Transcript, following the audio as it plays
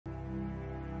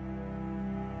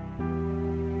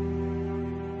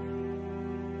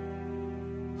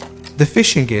The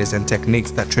fishing gears and techniques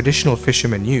that traditional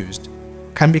fishermen used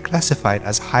can be classified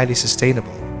as highly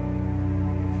sustainable.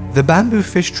 The bamboo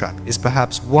fish trap is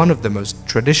perhaps one of the most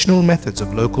traditional methods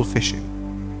of local fishing.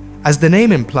 As the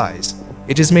name implies,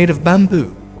 it is made of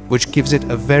bamboo, which gives it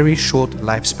a very short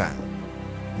lifespan.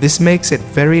 This makes it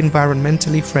very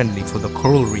environmentally friendly for the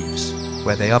coral reefs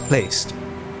where they are placed,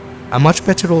 a much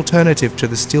better alternative to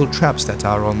the steel traps that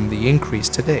are on the increase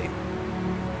today.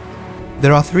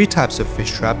 There are three types of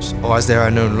fish traps, or as they are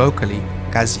known locally,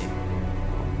 kazye.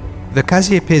 The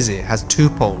ℍ𝕬𝕝 has two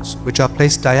poles which are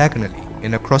placed diagonally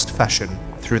in a crossed fashion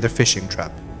through the fishing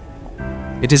trap.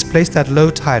 It is placed at low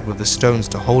tide with the stones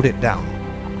to hold it down.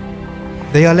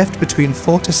 They are left between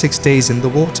 4 to 6 days in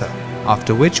the water,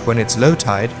 after which, when it's low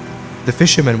tide, the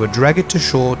fishermen would drag it to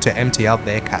shore to empty out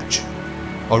their catch.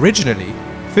 Originally,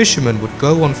 fishermen would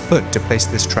go on foot to place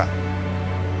this trap.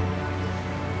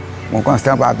 On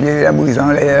constate par pied la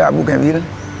brisant à Bougainville,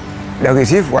 le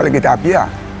récif, voilà qui est à pied.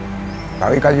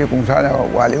 Par exemple, comme ça, on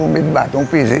va aller au mettre bâton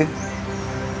pesé.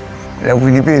 Là, vous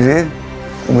venez peser,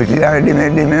 vous mettez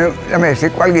la mer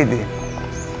sec, quoi le guetter.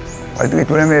 On va le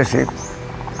tout la mer sec.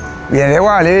 Bien, là, on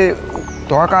va aller,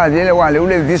 3-4 jours, on va aller où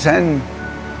les vicines,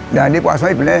 dans des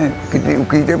poissons pleins, qui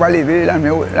n'étaient pas levés, la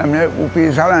mer, vous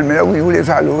payez ça, la mer, vous voulez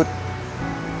ça l'autre.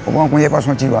 On va prendre des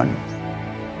poissons tigres.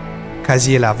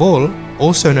 ℍ𝕬𝕠𝕟,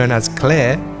 also known as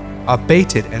 ℻𝕠𝕉, are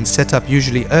baited and set up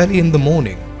usually early in the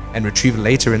morning and retrieved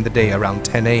later in the day around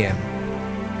 10 a.m.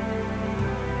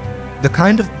 The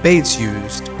kind of baits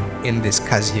used in this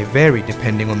kazye vary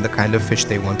depending on the kind of fish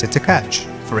they wanted to catch.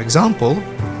 For example,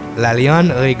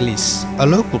 ℸ𝕬𝕠𝕟𝕠, a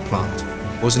local plant,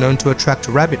 was known to attract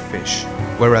rabbitfish,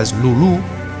 whereas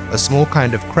ℂ𝕠𝕠𝕠, a small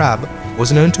kind of crab,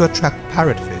 was known to attract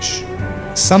parrotfish.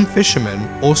 Some fishermen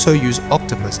also use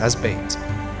octopus as bait.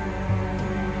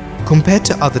 Compared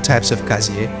to other types of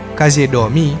kazye,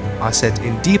 ℍ𝕬𝕠𝕑𝕠 are set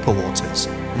in deeper waters,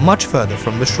 much further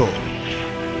from the shore.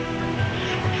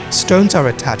 Stones are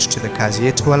attached to the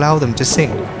kazye to allow them to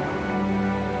sink.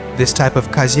 This type of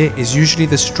kazye is usually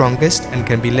the strongest and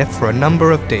can be left for a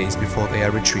number of days before they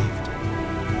are retrieved.